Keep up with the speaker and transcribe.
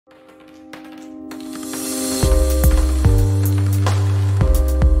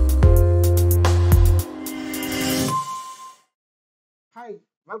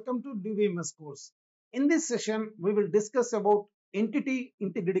welcome to DBMS course. In this session, we will discuss about entity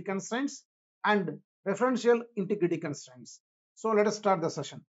integrity constraints and referential integrity constraints. So let us start the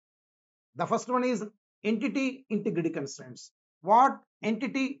session. The first one is entity integrity constraints. What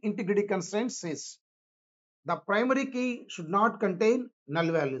entity integrity constraints says? The primary key should not contain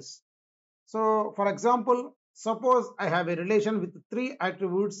null values. So for example, suppose I have a relation with three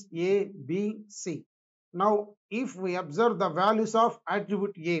attributes A, B, C. Now, if we observe the values of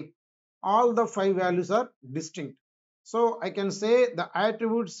attribute A, all the five values are distinct. So I can say the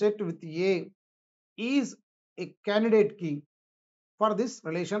attribute set with A is a candidate key for this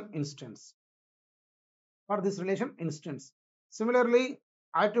relation instance. Similarly,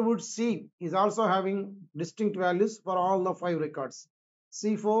 attribute C is also having distinct values for all the five records.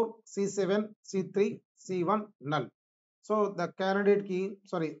 C4, C7, C3, C1 null. So the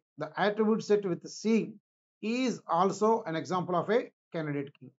the attribute set with C is also an example of a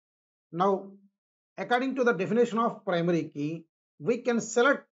candidate key. Now, according to the definition of primary key, we can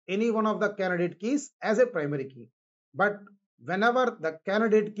select any one of the candidate keys as a primary key. But whenever the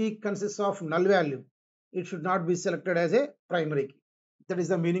candidate key consists of null value, it should not be selected as a primary key. That is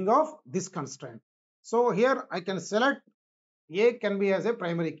the meaning of this constraint. So here I can select A can be as a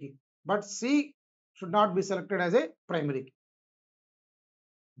primary key, but C should not be selected as a primary key.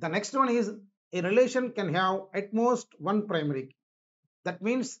 The next one is a relation can have at most one primary key. That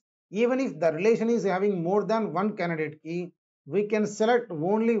means even if the relation is having more than one candidate key, we can select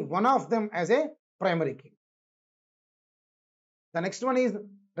only one of them as a primary key. The next one is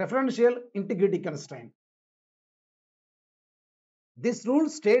referential integrity constraint. This rule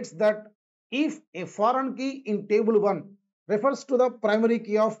states that if a foreign key in table 1 refers to the primary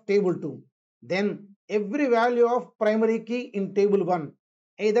key of table 2, then every value of primary key in table 1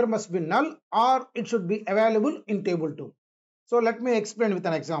 either must be null or it should be available in table 2. So let me explain with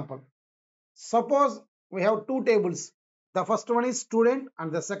an example. Suppose we have two tables. The first one is student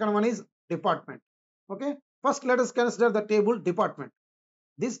and the second one is department. Okay. First, let us consider the table department.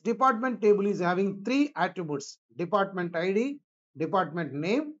 This department table is having three attributes: department ID, department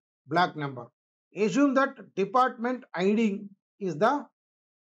name, block number. Assume that department ID is the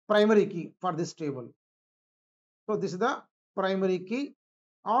primary key for this table. So this is the primary key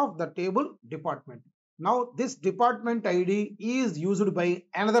of the table department. Now this department ID is used by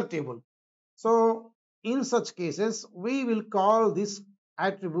another table. So in such cases, we will call this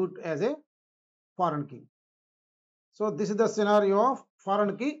attribute as a foreign key. So this is the scenario of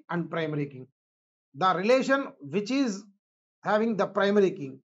foreign key and primary key. The relation which is having the primary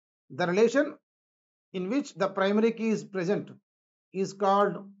key, the relation in which the primary key is present is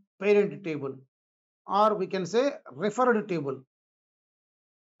called parent table, or we can say referred table.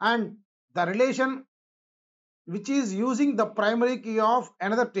 And the relation which is using the primary key of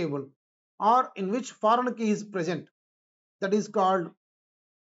another table or in which foreign key is present, that is called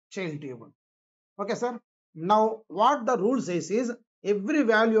child table. Okay, sir. Now what the rule says is every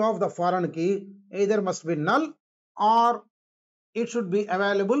value of the foreign key either must be null or it should be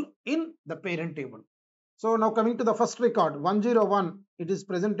available in the parent table. So now coming to the first record, 101, it is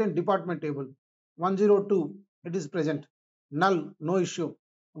present in department table. 102, it is present. Null, no issue.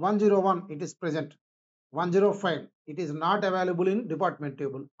 101, it is present. 105, it is not available in department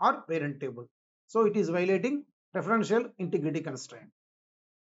table or parent table. So it is violating referential integrity constraint.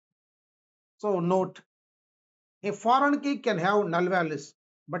 So note, a foreign key can have null values,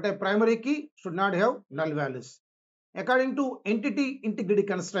 but a primary key should not have null values. According to entity integrity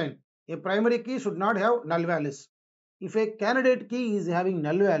constraint, a primary key should not have null values. If a candidate key is having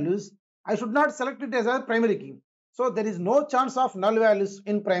null values, I should not select it as a primary key. So there is no chance of null values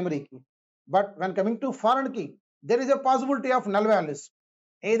in primary key. But when coming to foreign key, there is a possibility of null values.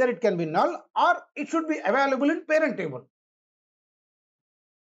 Either it can be null or it should be available in parent table.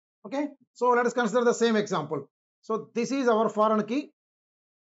 Okay, so let us consider the same example. So this is our foreign key.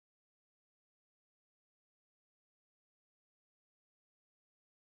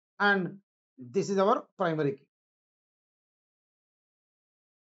 And this is our primary key.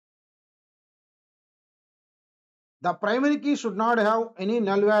 The primary key should not have any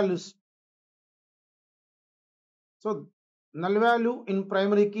null values. So null value in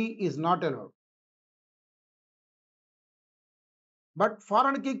primary key is not allowed. But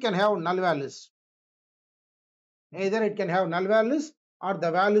foreign key can have null values. Either it can have null values or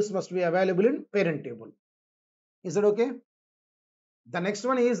the values must be available in parent table. Is it okay? The next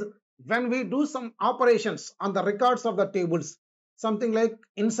one is when we do some operations on the records of the tables, something like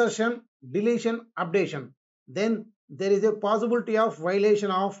insertion, deletion, updation, then there is a possibility of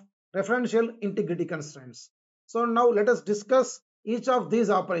violation of referential integrity constraints. So now let us discuss each of these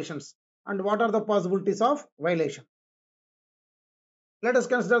operations and what are the possibilities of violation. Let us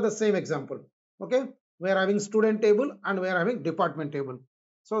consider the same example. Okay, we are having student table and we are having department table.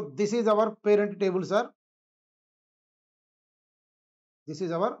 So this is our parent table, sir. This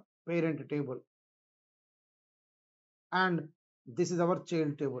is our parent table and this is our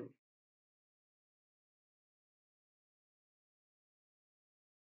child table.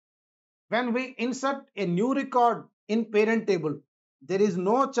 When we insert a new record in parent table, there is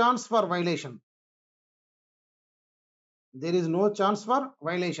no chance for violation. There is no chance for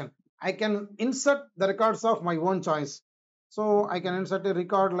violation. I can insert the records of my own choice. So I can insert a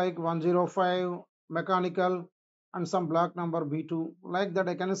record like 105 mechanical and some block number B2. Like that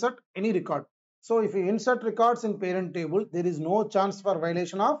I can insert any record. So if you insert records in parent table, there is no chance for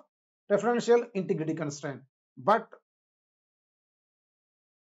violation of referential integrity constraint. But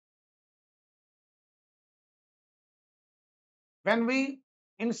when we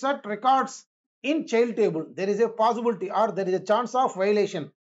insert records in child table, there is a possibility or there is a chance of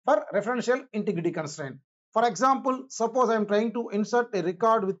violation for referential integrity constraint. For example, suppose I am trying to insert a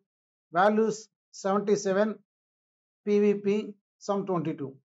record with values 77 PVP some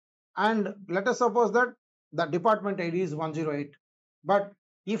 22 and let us suppose that the department ID is 108, but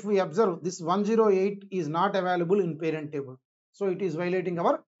if we observe this 108 is not available in parent table, so it is violating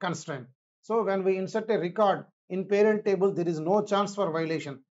our constraint. So when we insert a record in parent table, there is no chance for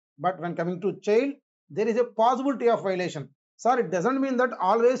violation, but when coming to child, there is a possibility of violation. Sir, it doesn't mean that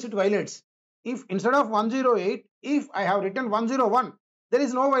always it violates. If instead of 108, if I have written 101, there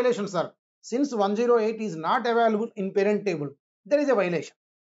is no violation, sir. Since 108 is not available in parent table, there is a violation.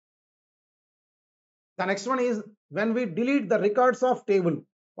 The next one is when we delete the records of table,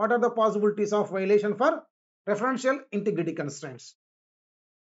 what are the possibilities of violation for referential integrity constraints?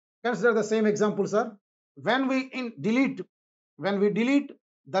 Consider the same example, sir. When we delete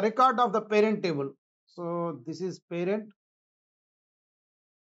the record of the parent table, so this is parent,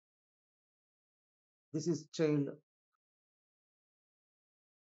 this is child.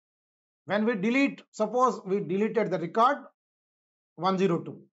 When we delete, suppose we deleted the record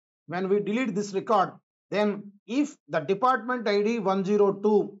 102. When we delete this record, then if the department ID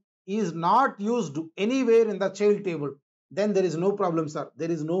 102 is not used anywhere in the child table, then there is no problem, sir. There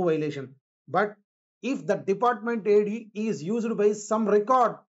is no violation. But if the department ID is used by some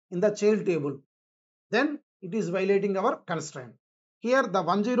record in the child table, then it is violating our constraint. Here the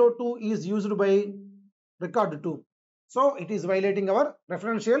 102 is used by record 2. So it is violating our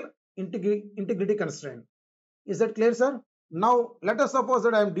referential integrity constraint. Is that clear, sir? Now let us suppose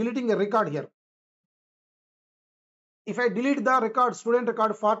that I am deleting a record here. If I delete the record, student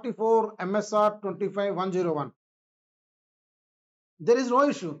record 44 MSR 25101, there is no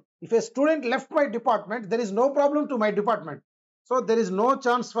issue. If a student left my department, there is no problem to my department. So there is no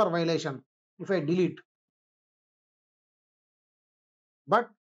chance for violation if I delete. But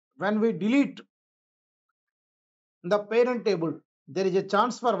when we delete the parent table, there is a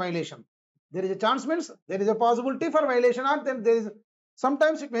chance for violation. There is a chance means there is a possibility for violation, or then there is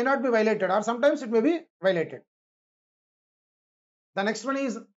sometimes it may not be violated or sometimes it may be violated. The next one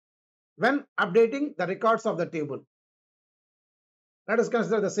is when updating the records of the table. Let us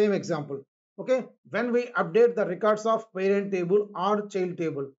consider the same example. Okay, when we update the records of parent table or child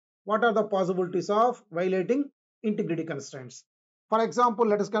table, what are the possibilities of violating integrity constraints? For example,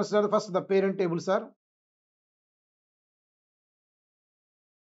 let us consider first the parent table, sir.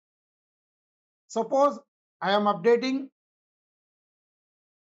 Suppose I am updating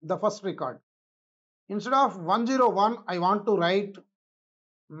the first record. Instead of 101, I want to write,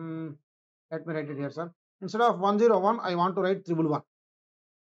 let me write it here, sir. Instead of 101, I want to write 111.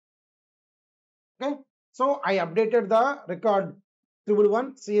 Okay, so I updated the record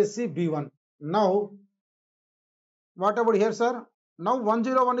 111 CSC B1. Now, what about here, sir? Now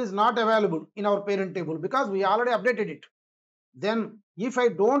 101 is not available in our parent table because we already updated it. Then if I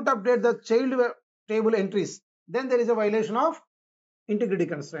don't update the child table entries, then there is a violation of integrity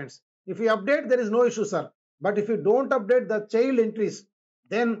constraints. If we update, there is no issue, sir. But if you don't update the child entries,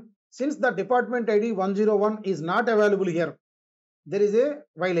 then since the department ID 101 is not available here, there is a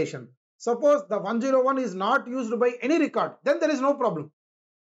violation. Suppose the 101 is not used by any record, then there is no problem.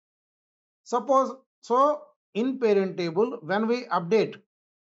 Suppose, so in parent table, when we update,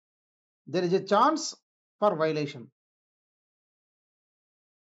 there is a chance for violation.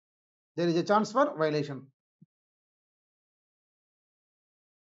 There is a chance for violation.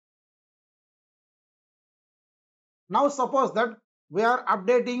 Now suppose that we are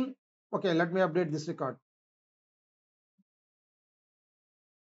updating, okay, let me update this record.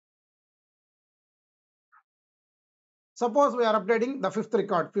 Suppose we are updating the fifth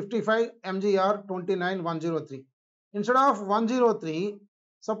record 55 MGR 29103. Instead of 103,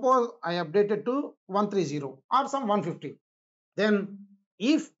 suppose I updated to 130 or some 150. Then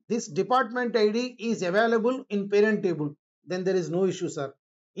if this department ID is available in parent table, then there is no issue, sir.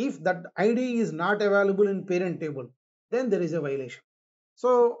 If that ID is not available in parent table, then there is a violation.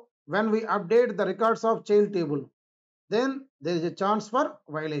 So when we update the records of child table, then there is a chance for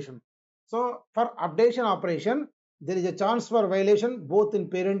violation. So for updation operation, there is a chance for violation both in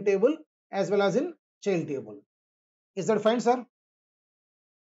parent table as well as in child table. Is that fine, sir?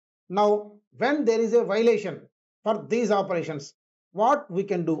 Now, when there is a violation for these operations, what we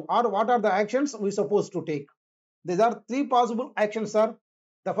can do or what are the actions we supposed to take? These are three possible actions, sir.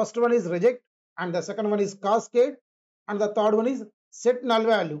 The first one is reject, and the second one is cascade, and the third one is set null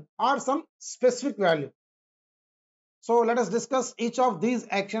value or some specific value. So let us discuss each of these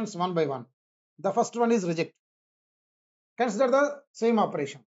actions one by one. The first one is reject. Consider the same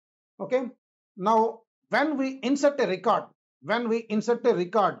operation. Okay. Now, when we insert a record,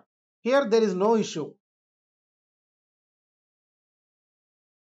 here there is no issue.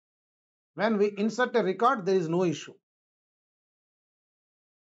 When we insert a record, there is no issue.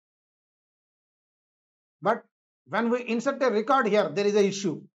 But when we insert a record here, there is an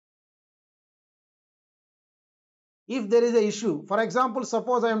issue. If there is an issue, for example,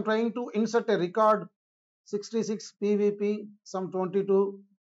 suppose I am trying to insert a record 66 PVP, some 22,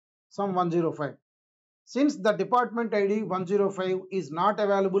 some 105. Since the department ID 105 is not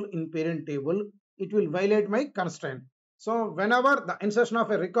available in parent table, it will violate my constraint. So whenever the insertion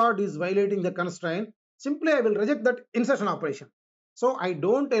of a record is violating the constraint, simply I will reject that insertion operation. So I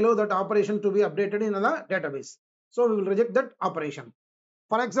don't allow that operation to be updated in the database. So we will reject that operation.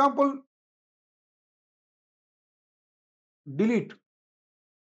 For example, delete.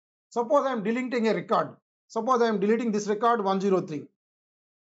 Suppose I am deleting a record. Suppose I am deleting this record 103.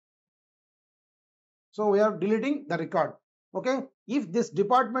 So we are deleting the record. Okay. If this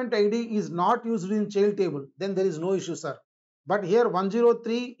department ID is not used in child table, then there is no issue, sir. But here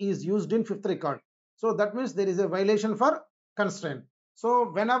 103 is used in fifth record. So that means there is a violation for constraint.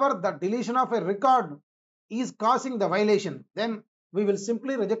 So whenever the deletion of a record is causing the violation, then we will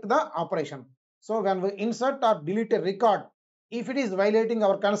simply reject the operation. So when we insert or delete a record, if it is violating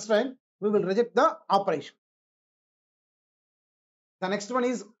our constraint, we will reject the operation. The next one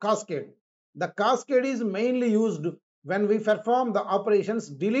is cascade. The cascade is mainly used when we perform the operations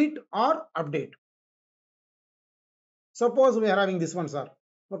delete or update. Suppose we are having this one, sir.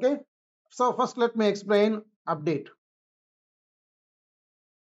 Okay. So first let me explain update.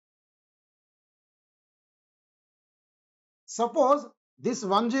 Suppose this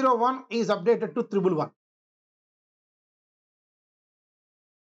 101 is updated to 111.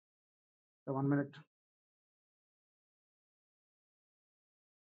 1 minute.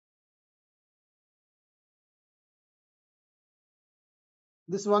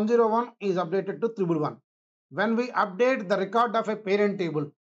 This 101 is updated to 111. When we update the record of a parent table,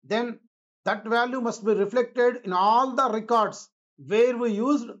 then that value must be reflected in all the records where we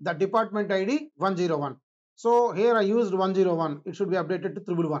used the department ID 101. So here I used 101. It should be updated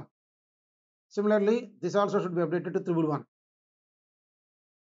to 111. Similarly, this also should be updated to 111.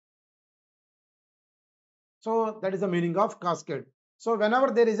 So that is the meaning of cascade. So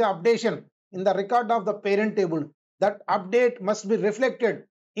whenever there is an updation in the record of the parent table, that update must be reflected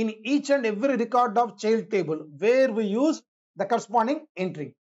in each and every record of child table where we use the corresponding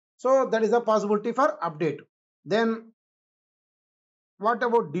entry. So that is a possibility for update. Then what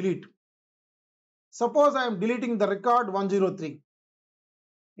about delete? Suppose I am deleting the record 103.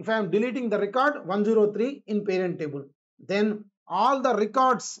 If I am deleting the record 103 in parent table, then all the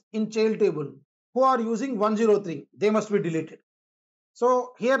records in child table who are using 103, they must be deleted.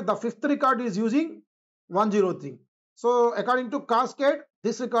 So here the fifth record is using 103. So according to cascade,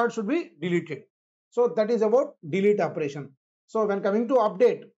 this record should be deleted. So that is about delete operation. So when coming to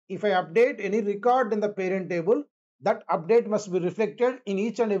update, if I update any record in the parent table, that update must be reflected in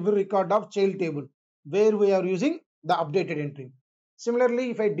each and every record of child table where we are using the updated entry.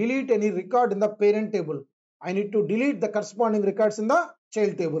 Similarly, if I delete any record in the parent table, I need to delete the corresponding records in the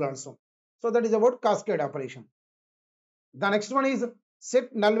child table also. So that is about cascade operation. The next one is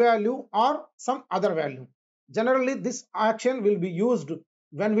set null value or some other value. Generally, this action will be used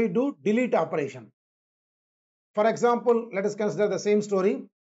when we do delete operation. For example, let us consider the same story.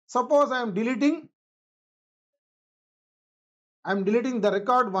 Suppose I am deleting the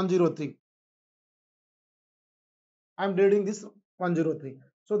record 103. I am deleting this 103.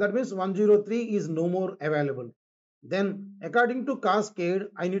 So that means 103 is no more available. Then according to cascade,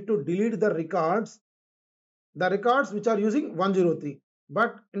 I need to delete the records the records which are using 103.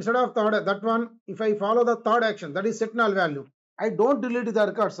 But instead of third, that one, if I follow the third action, that is set null value, I don't delete the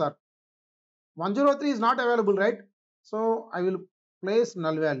records, sir. 103 is not available, right? So I will place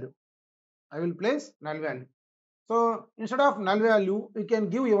null value. I will place null value. So instead of null value, you can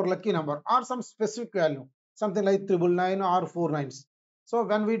give your lucky number or some specific value, something like 999 or 49s. So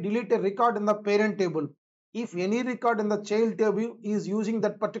when we delete a record in the parent table, if any record in the child table is using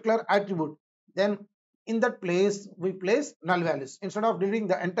that particular attribute, then in that place we place null values. Instead of deleting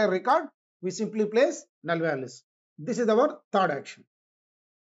the entire record, we simply place null values. This is our third action.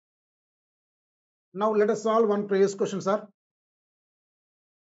 Now let us solve one previous question, sir.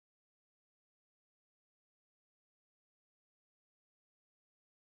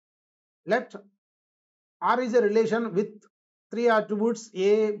 Let R is a relation with three attributes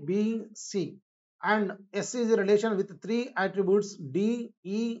A, B, C, and S is a relation with three attributes D,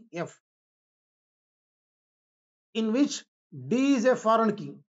 E, F, in which D is a foreign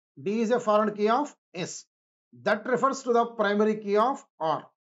key. D is a foreign key of S. That refers to the primary key of R.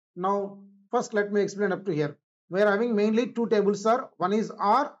 Now, first let me explain up to here. We are having mainly two tables, sir. One is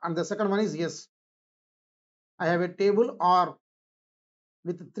R and the second one is S. I have a table R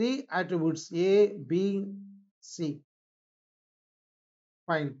with three attributes A, B, C.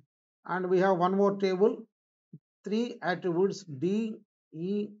 Fine. And we have one more table, three attributes D,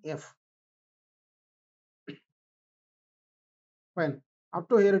 E, F. Fine. Up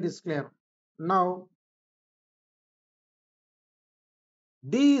to here it is clear. Now,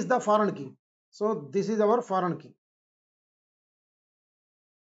 D is the foreign key. So this is our foreign key,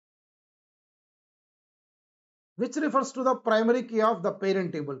 which refers to the primary key of the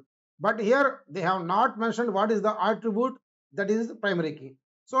parent table. But here they have not mentioned what is the attribute that is the primary key.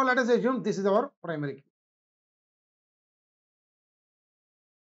 So let us assume this is our primary key.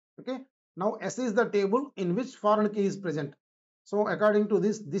 Okay. Now S is the table in which foreign key is present. So according to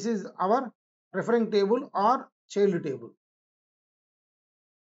this, this is our referring table or child table.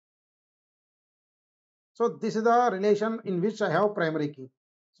 So this is the relation in which I have primary key.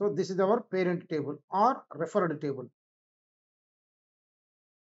 So this is our parent table or referred table.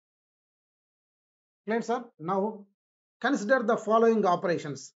 Clear, sir? Now consider the following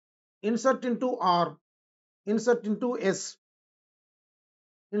operations: insert into R, insert into S,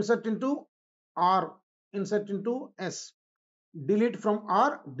 insert into R, insert into S, delete from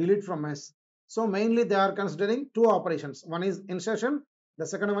R, delete from S. So mainly they are considering two operations. One is insertion, the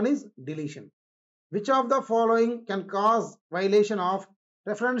second one is deletion. Which of the following can cause violation of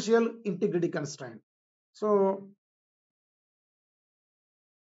referential integrity constraint? So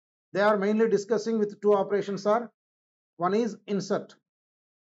they are mainly discussing with two operations are. One is insert.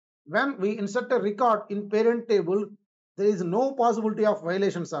 When we insert a record in parent table, there is no possibility of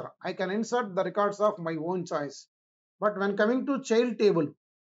violation, sir. I can insert the records of my own choice. But when coming to child table,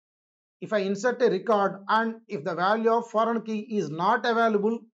 if I insert a record and if the value of foreign key is not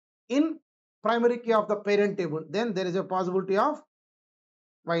available in primary key of the parent table, then there is a possibility of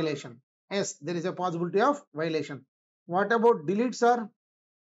violation. Yes, there is a possibility of violation. What about delete, sir?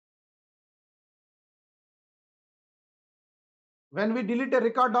 When we delete a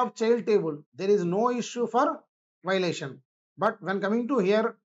record of child table, there is no issue for violation. But when coming to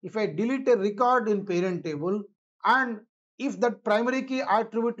here, if I delete a record in parent table and if that primary key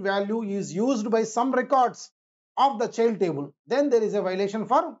attribute value is used by some records of the child table, then there is a violation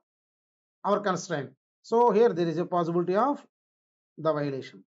for our constraint. So here there is a possibility of the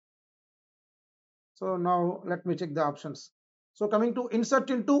violation. So now let me check the options. So coming to insert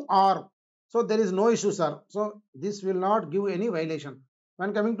into R, so there is no issue, sir. So this will not give any violation.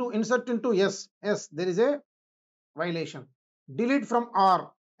 When coming to insert into S, there is a violation. Delete from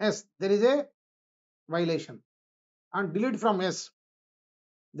R, there is a violation. And delete from S,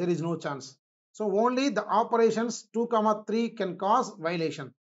 there is no chance. So only the operations 2, 3 can cause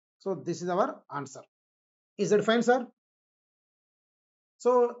violation. So this is our answer. Is that fine, sir?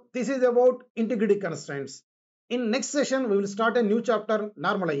 So this is about integrity constraints. In next session, we will start a new chapter,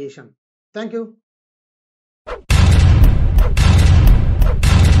 normalization. Thank you.